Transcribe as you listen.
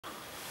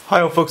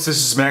Hi folks, this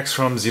is Max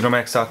from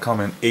Xenomax.com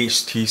and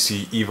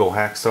HTC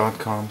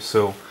EvoHacks.com.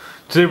 So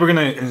today we're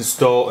going to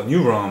install a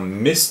new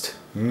ROM,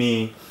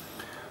 MikG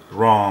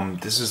ROM.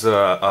 This is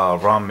a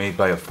ROM made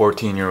by a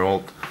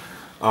 14-year-old.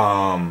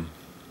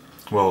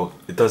 Well,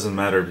 it doesn't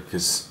matter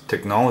because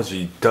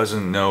technology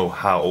doesn't know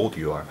how old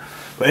you are.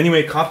 But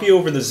anyway, copy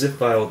over the zip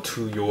file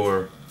to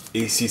your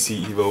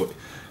HTC Evo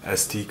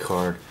SD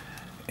card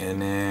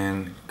and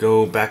then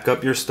go back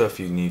up your stuff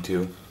you need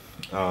to.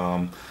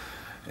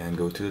 And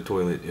go to the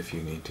toilet if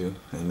you need to,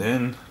 and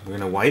then we're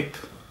gonna wipe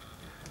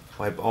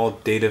all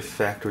data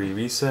factory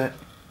reset.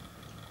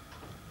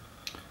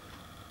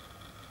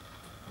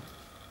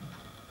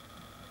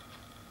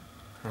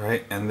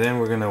 Alright, and then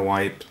we're gonna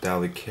wipe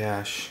Dali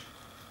cache,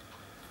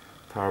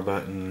 power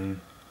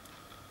button,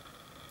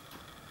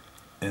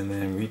 and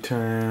then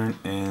return,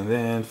 and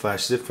then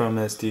flash zip from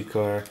SD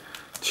card,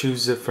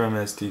 choose zip from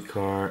SD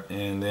card,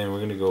 and then we're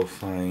gonna go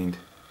find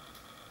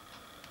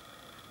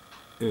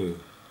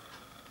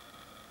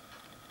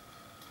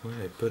where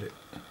did I put it?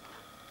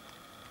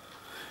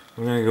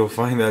 We're gonna go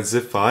find that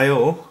zip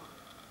file.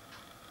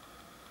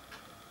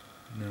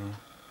 No.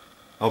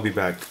 I'll be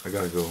back. I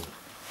gotta go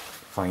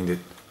find it.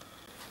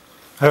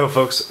 Hello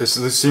folks,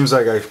 this seems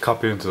like I've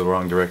copied into the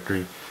wrong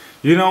directory.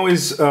 You can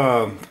always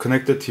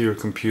connect it to your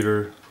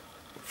computer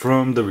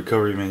from the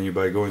recovery menu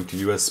by going to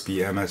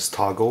USB MS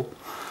toggle.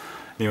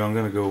 Anyway, I'm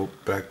gonna go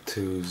back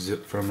to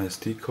zip from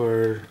SD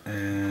card,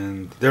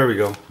 and there we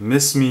go.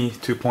 MikG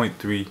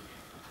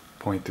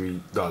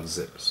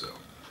 2.3.3.zip. So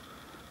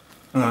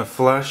I'm gonna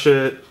flash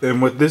it,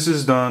 and when this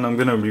is done, I'm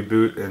gonna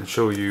reboot and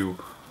show you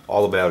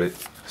all about it.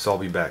 So I'll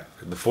be back.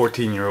 The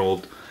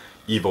 14-year-old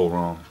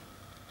EVOLVEDROM.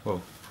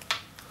 Whoa.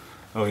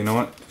 Oh, you know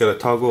what? You gotta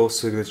toggle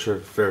signature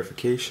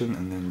verification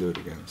and then do it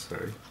again.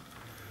 Sorry.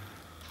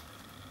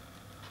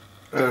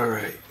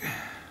 Alright.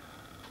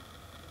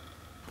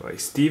 By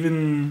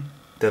Steven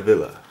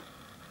Davila.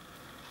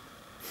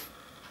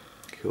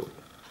 Cool.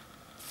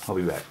 I'll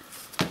be back.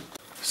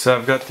 So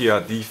I've got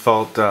the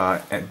default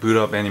boot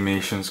up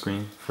animation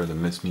screen for the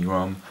MikG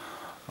ROM.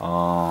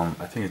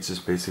 I think it's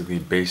just basically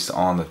based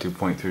on the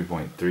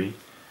 2.3.3,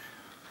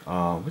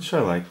 which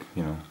I like.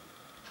 You know,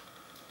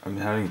 I'm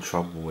having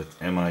trouble with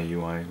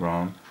MIUI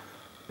ROM.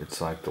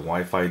 It's like the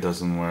Wi-Fi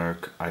doesn't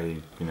work.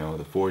 The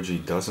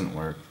 4G doesn't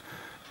work,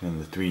 and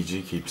the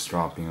 3G keeps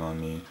dropping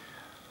on me.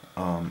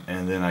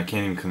 And then I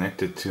can't even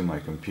connect it to my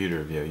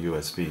computer via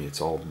USB. It's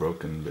all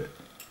broken, but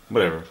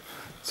whatever.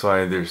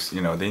 So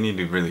they need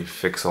to really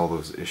fix all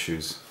those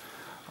issues.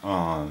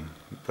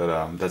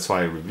 That's why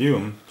I review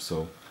them,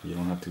 so you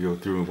don't have to go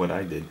through what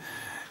I did.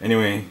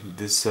 Anyway,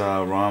 this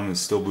ROM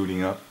is still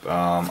booting up.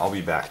 I'll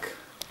be back.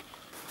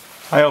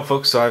 Hi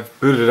folks, so I've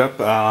booted up.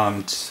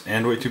 It's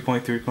Android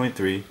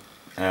 2.3.3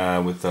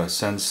 with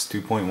Sense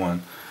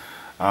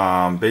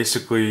 2.1.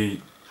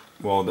 Basically,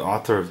 well, the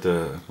author of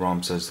the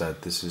ROM says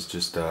that this is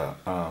just a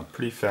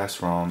pretty fast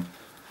ROM.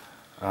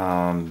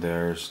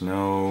 There's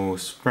no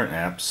Sprint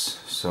apps,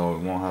 so it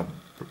won't have,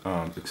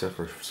 except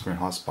for Sprint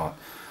Hotspot.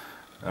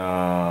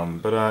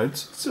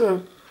 It's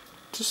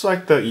just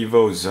like the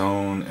Evo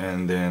Zone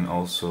and then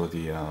also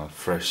the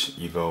Fresh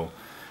Evo.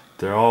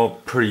 They're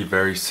all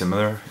very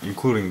similar,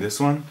 including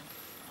this one.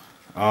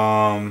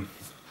 But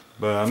I'm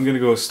gonna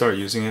go start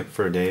using it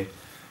for a day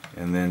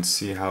and then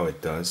see how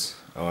it does.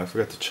 Oh, I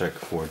forgot to check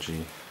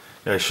 4G.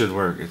 Yeah, it should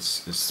work.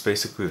 It's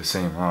basically the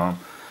same ROM,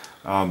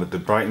 but the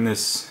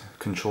brightness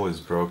control is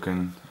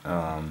broken,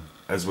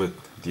 as with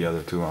the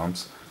other two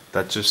ROMs.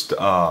 That just we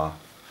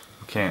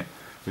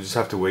just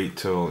have to wait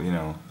till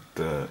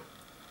the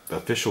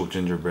official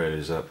Gingerbread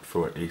is up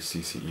for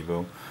HTC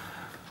Evo,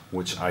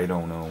 which I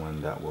don't know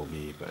when that will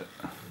be, but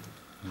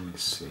let me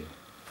see.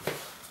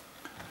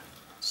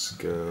 Let's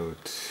go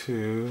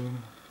to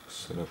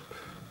set up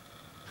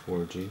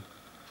 4G.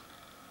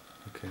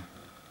 Okay.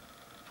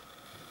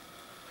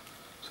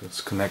 So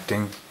it's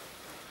connecting.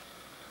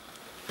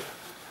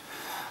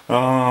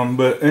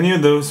 But any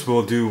of those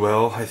will do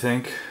well, I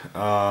think.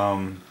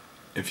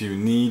 If you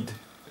need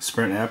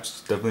Sprint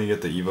apps, definitely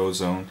get the Evo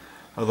Zone.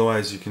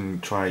 Otherwise, you can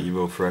try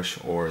Evo Fresh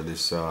or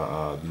this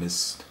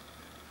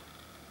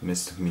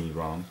MikG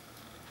ROM.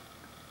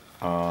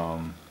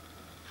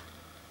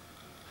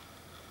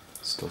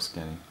 Still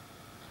scanning.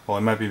 Well,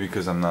 it might be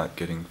because I'm not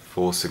getting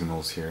full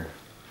signals here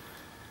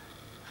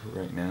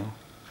right now.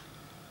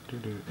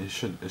 It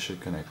should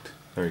connect.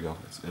 There we go.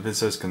 If it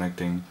says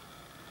connecting,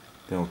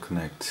 then it'll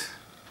connect.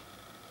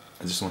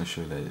 I just want to show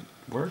you that it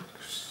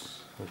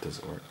works. Or does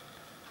it work?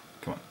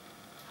 Come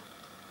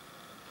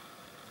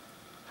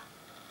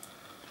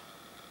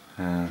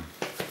on.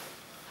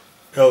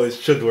 Oh, it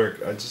should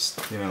work. I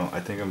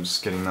think I'm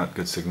just getting not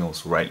good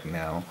signals right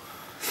now.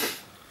 Is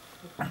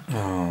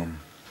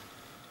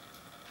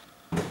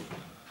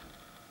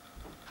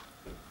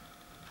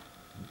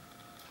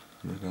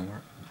it gonna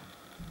work?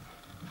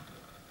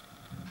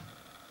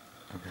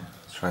 Okay,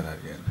 let's try that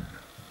again.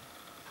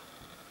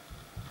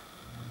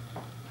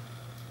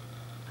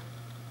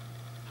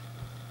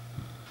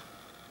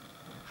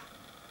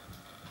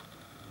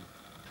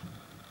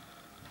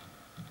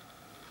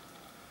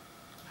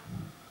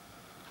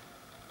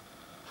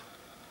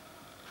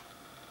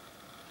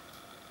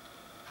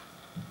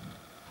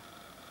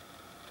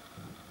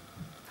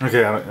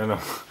 Okay, I don't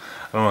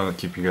want to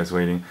keep you guys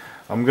waiting.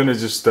 I'm gonna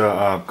just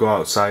go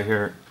outside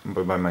here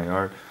by my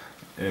yard,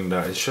 and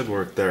it should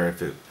work there.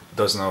 If it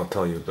doesn't, I'll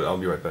tell you, but I'll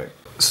be right back.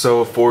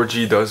 So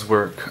 4G does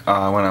work.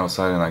 I went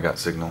outside and I got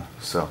signal,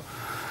 so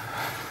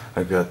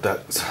I got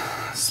that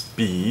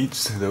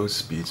speeds, those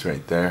speeds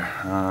right there.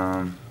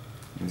 Let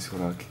me see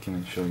what I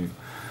can show you.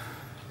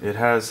 It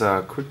has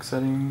quick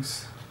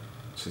settings,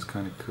 which is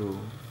kind of cool.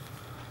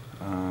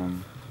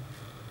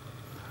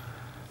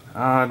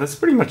 That's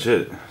pretty much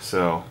it.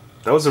 So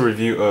that was a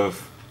review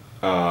of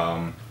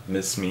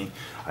Miss Me.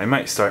 I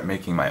might start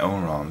making my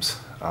own ROMs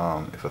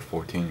if a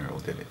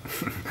 14-year-old did it.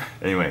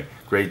 Anyway,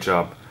 great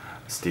job,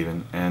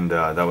 Steven. And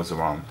that was a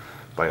ROM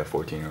by a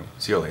 14-year-old.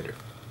 See you later.